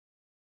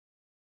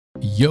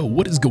Yo,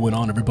 what is going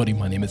on, everybody?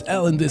 My name is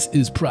Alan. This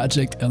is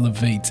Project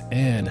Elevate,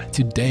 and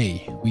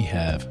today we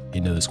have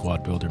another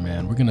squad builder,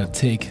 man. We're gonna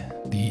take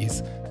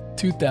these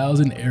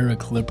 2000 era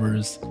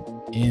Clippers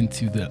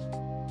into the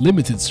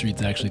limited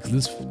streets, actually, because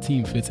this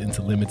team fits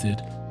into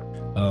limited.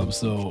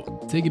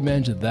 So take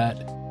advantage of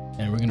that,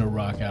 and we're gonna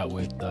rock out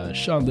with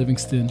Sean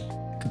Livingston,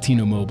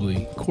 Cuttino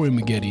Mobley, Corey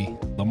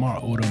Maggette, Lamar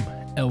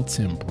Odom,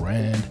 Elton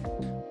Brand.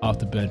 Off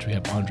the bench, we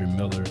have Andre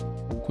Miller,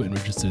 Quentin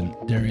Richardson,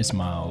 Darius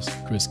Miles,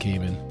 Chris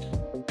Kaman,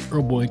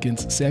 Earl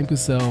Boykins, Sam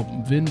Cassell,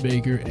 Vin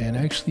Baker, and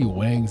actually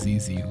Wang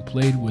Zizi, who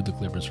played with the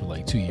Clippers for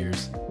like 2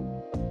 years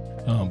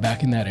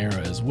back in that era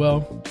as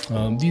well.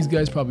 These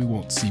guys probably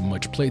won't see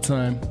much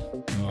playtime.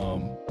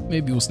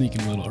 Maybe we'll sneak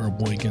in a little Earl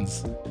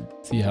Boykins,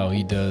 see how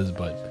he does,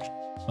 but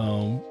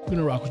we're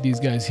gonna rock with these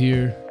guys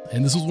here.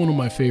 And this was one of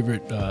my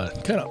favorite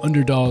kind of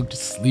underdog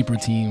sleeper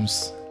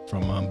teams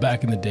from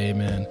back in the day,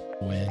 man,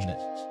 when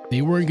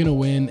they weren't going to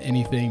win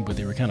anything, but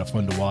they were kind of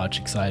fun to watch,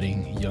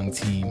 exciting, young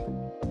team,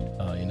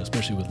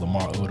 especially with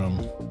Lamar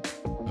Odom,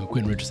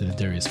 Quentin Richardson, and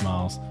Darius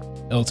Miles.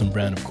 Elton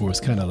Brand, of course,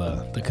 kind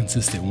of the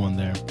consistent one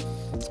there.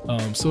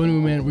 So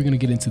anyway, man, we're going to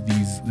get into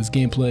this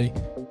gameplay.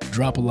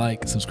 Drop a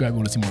like, subscribe if you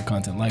want to see more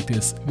content like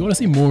this. If you want to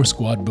see more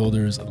squad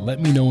builders,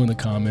 let me know in the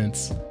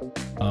comments.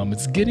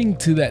 It's getting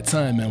to that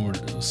time, man,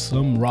 where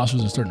some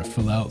rosters are starting to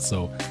fill out.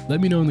 So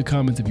let me know in the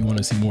comments if you want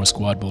to see more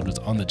squad builders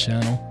on the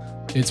channel.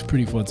 It's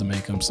pretty fun to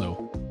make them,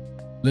 so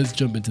let's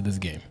jump into this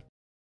game.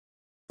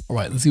 All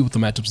right, let's see what the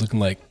matchup's looking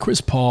like.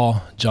 Chris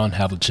Paul, John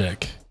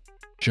Havlicek,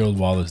 Gerald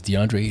Wallace,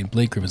 DeAndre Ayton,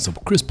 Blake Griffin. So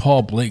Chris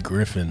Paul, Blake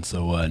Griffin.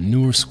 So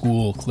newer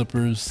school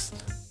Clippers.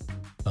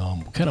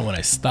 Kind of when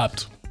I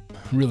stopped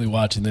really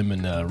watching them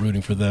and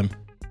rooting for them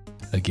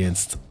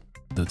against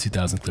the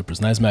 2000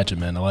 Clippers. Nice matchup,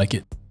 man. I like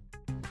it.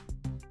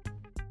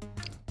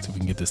 So we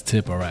can get this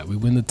tip. All right, we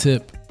win the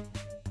tip.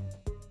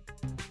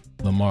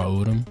 Lamar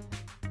Odom.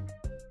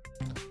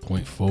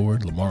 Point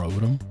forward, Lamar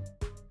Odom.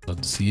 Love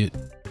to see it.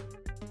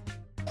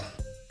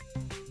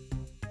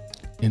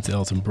 Into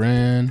Elton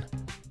Brand.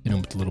 Hit him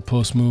with the little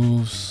post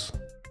moves.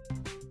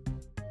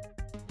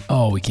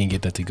 Oh, we can't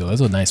get that to go.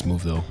 That's a nice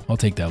move, though. I'll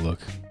take that look.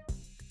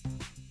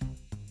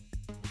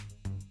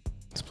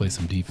 Let's play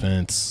some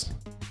defense.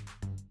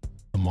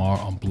 Lamar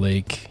on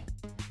Blake.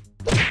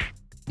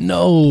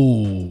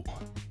 No!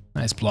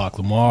 Nice block,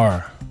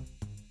 Lamar.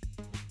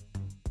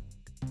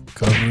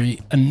 Recovery.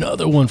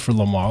 Another one for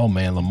Lamar. Oh,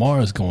 man, Lamar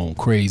is going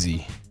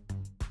crazy.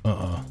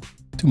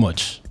 Too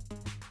much.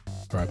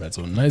 All right, man.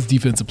 So nice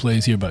defensive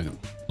plays here by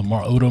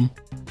Lamar Odom.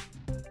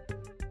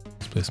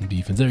 Let's play some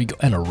defense. There you go.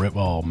 And a rip.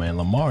 Oh, man.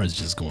 Lamar is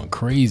just going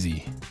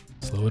crazy.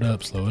 Slow it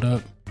up. Slow it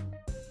up.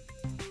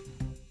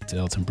 To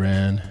Elton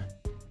Brand.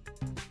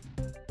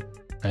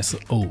 Nice.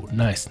 Oh,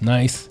 nice.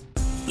 Nice.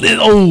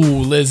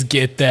 Oh, let's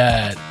get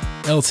that.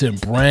 Elton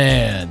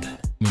Brand.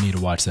 We need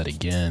to watch that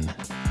again.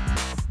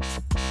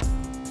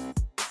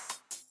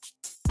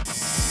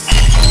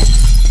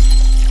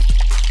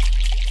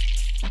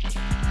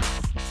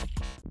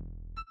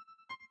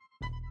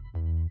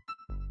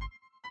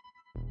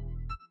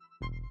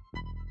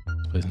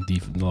 Play some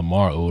defense.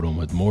 Lamar Odom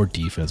with more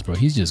defense, bro.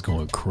 He's just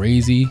going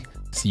crazy.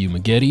 See you,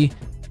 Maggette.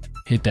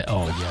 Hit that.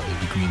 Oh, yeah,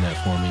 baby, green that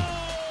for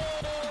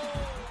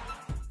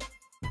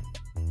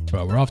me.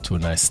 Bro, we're off to a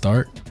nice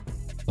start.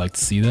 Like to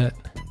see that.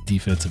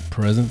 Defensive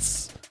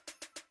presence.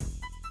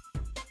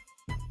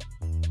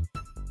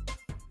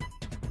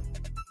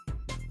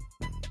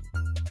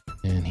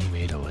 And he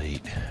made a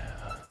late.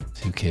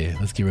 2K.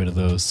 Let's get rid of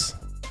those.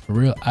 For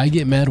real, I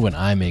get mad when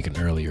I make an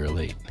early or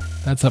late.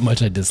 That's how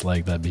much I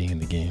dislike that being in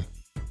the game.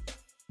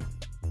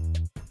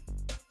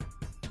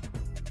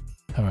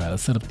 All right,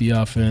 let's set up the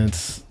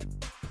offense.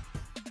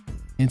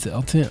 Into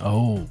Elton.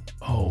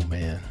 Oh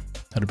man.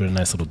 That'd have been a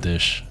nice little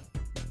dish.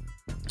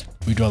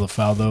 We draw the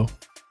foul though.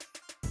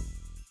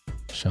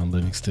 Sean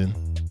Livingston.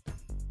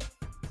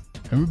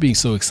 I remember being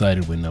so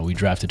excited when we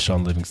drafted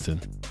Sean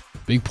Livingston.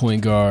 Big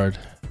point guard,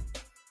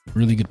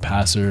 really good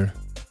passer.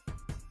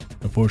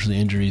 Unfortunately,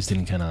 injuries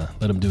didn't kind of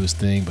let him do his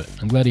thing, but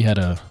I'm glad he had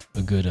a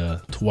good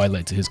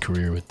twilight to his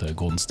career with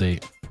Golden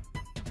State.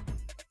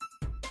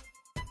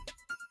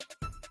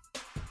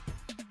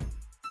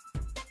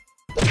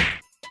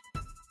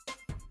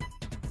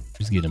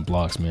 He's getting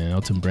blocks, man.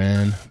 Elton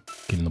Brand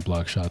getting the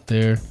block shot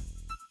there.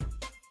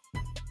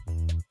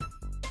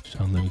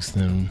 Sean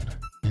Livingston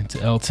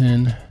into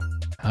Elton.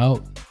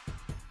 Out.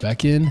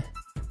 Back in.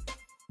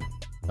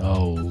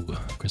 Oh,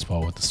 Chris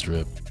Paul with the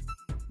strip.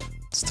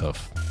 It's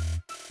tough.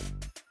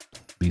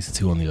 At least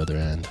 2 on the other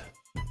end.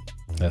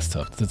 That's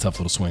tough. It's a tough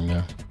little swing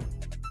there.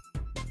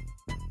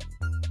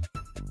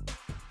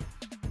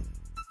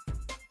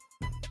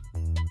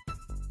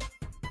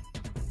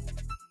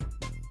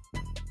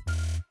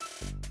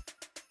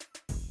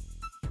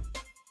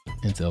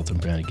 Into Elton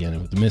Brand again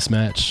with the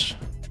mismatch.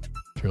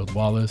 Gerald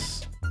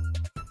Wallace.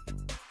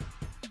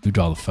 We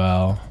draw the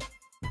foul.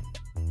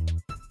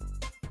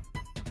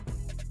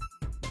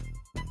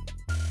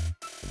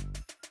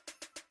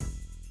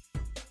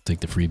 Take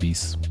the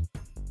freebies.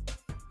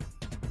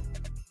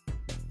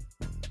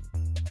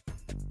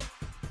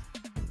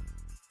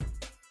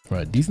 All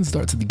right, decent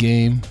start to the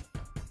game.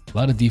 A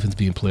lot of defense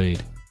being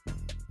played. A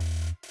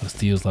lot of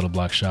steals, a lot of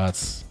block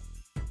shots.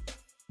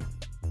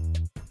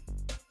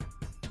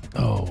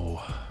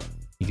 Oh,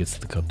 he gets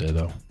to the cup there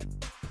though.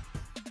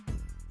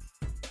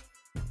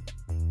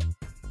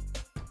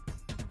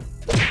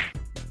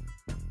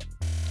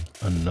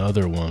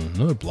 Another one,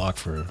 another block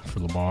for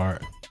Lamar.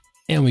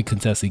 And we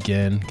contest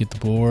again, get the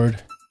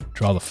board,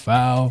 draw the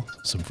foul,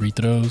 some free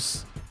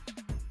throws.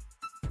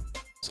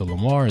 So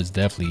Lamar is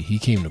definitely, he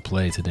came to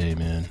play today,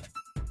 man.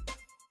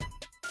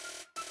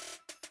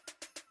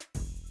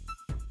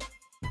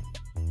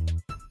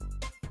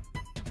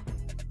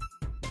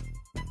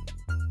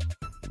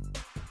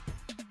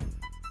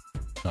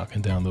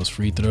 Knocking down those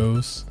free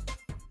throws.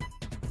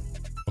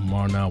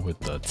 Lamar now with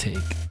the take,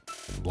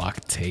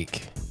 block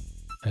take,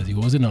 as he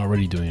wasn't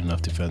already doing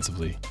enough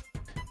defensively.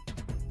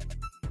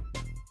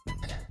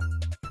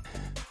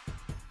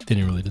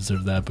 Didn't really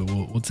deserve that, but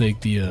we'll take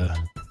the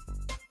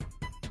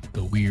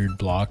weird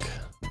block,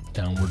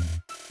 downward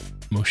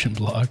motion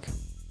block.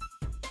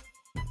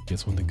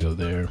 Guess one to go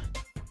there.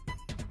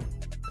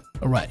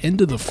 All right,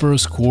 into the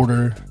first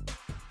quarter.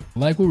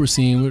 Like what we're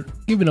seeing, we're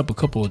giving up a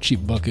couple of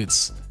cheap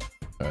buckets.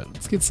 All right,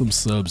 let's get some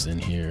subs in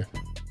here.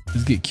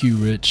 Let's get Q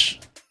Rich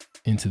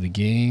into the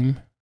game.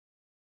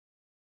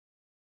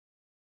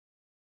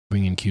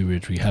 Bring in Q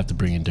Rich. We have to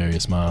bring in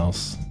Darius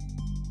Miles.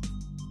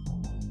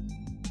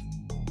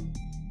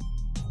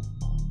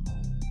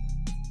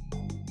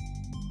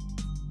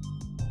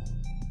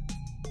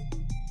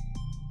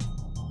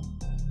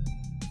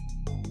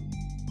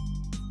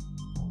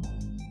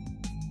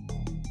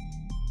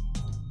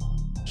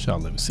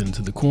 Sean Livingston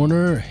into the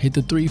corner. Hit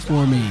the three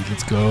for me.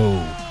 Let's go.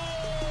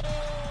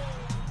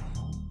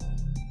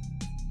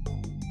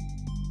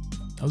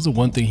 That was the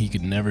one thing he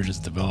could never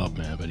just develop,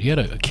 man. But he had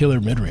a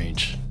killer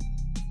mid-range.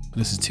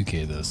 This is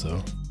 2K though,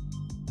 so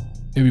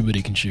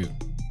everybody can shoot.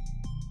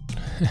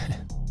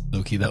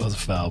 Low-key, that was a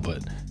foul,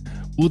 but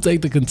we'll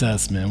take the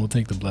contest, man. We'll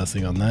take the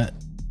blessing on that.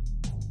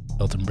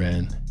 Elton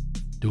Brand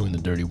doing the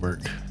dirty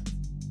work.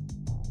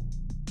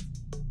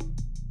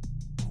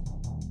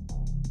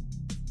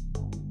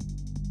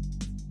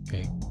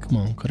 Okay, come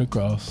on, cut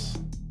across.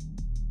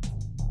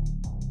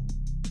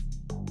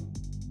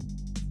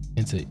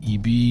 Into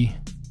EB.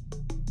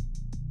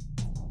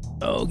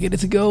 Oh, get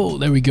it to go.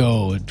 There we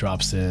go. It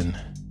drops in.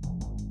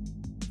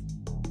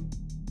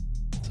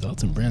 So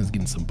Elton Brand's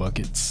getting some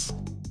buckets.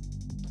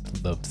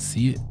 I'd love to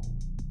see it.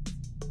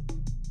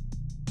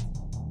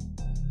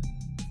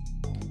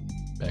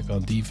 Back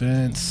on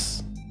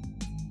defense.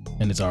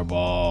 And it's our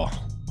ball.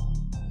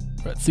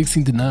 We're at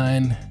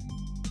 16-9.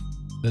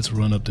 Let's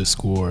run up this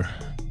score.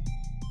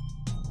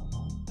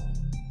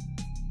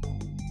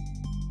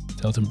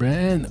 Elton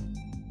Brand.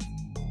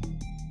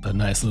 A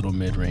nice little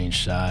mid-range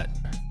shot.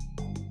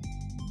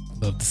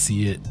 Love to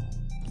see it.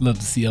 Love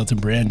to see Elton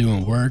Brand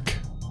doing work.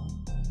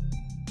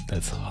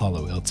 That's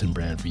hollow Elton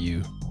Brand for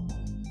you.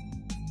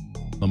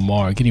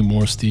 Lamar getting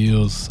more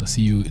steals. I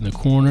see you in the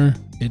corner.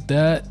 Hit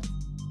that.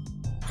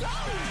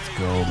 Let's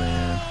go,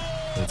 man.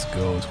 Let's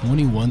go.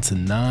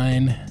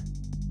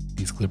 21-9.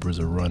 These Clippers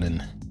are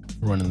running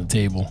the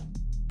table.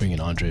 Bring in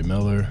Andre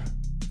Miller.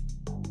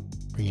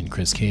 Bring in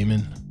Chris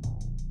Kaman.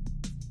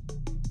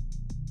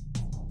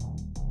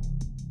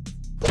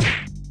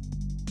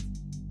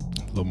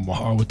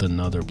 Lamar with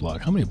another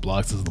block. How many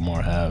blocks does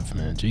Lamar have,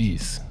 man?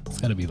 Jeez,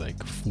 it's gotta be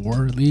like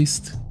 4 at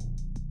least.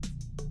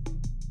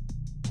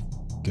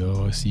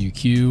 Go, I see you,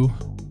 Q.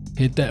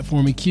 Hit that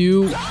for me,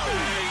 Q. There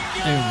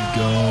we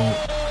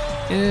go.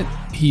 And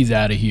he's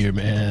out of here,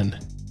 man.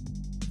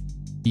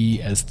 He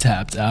has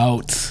tapped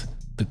out.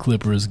 The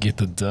Clippers get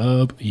the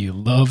dub. You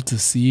love to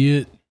see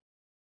it.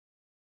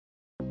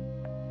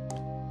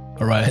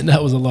 All right, and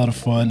that was a lot of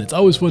fun. It's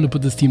always fun to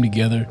put this team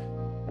together.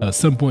 At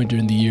some point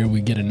during the year,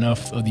 we get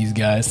enough of these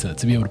guys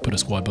to be able to put a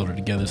squad builder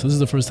together. So this is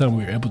the first time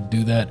we were able to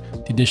do that.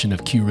 The addition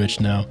of Q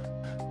Rich now.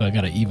 So I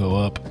got an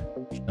Evo up.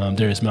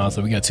 Darius Miles,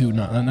 so we got two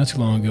not too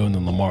long ago, and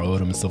then Lamar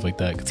Odom and stuff like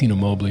that. Katino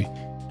Mobley.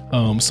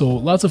 So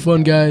lots of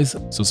fun, guys.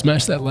 So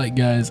smash that like,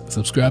 guys.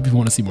 Subscribe if you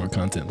want to see more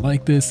content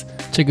like this.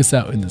 Check us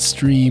out in the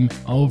stream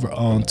over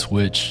on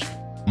Twitch.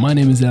 My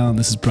name is Alan.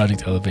 This is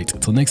Project Elevate.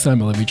 Until next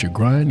time, elevate your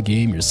grind,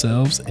 game,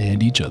 yourselves,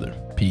 and each other.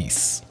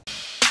 Peace.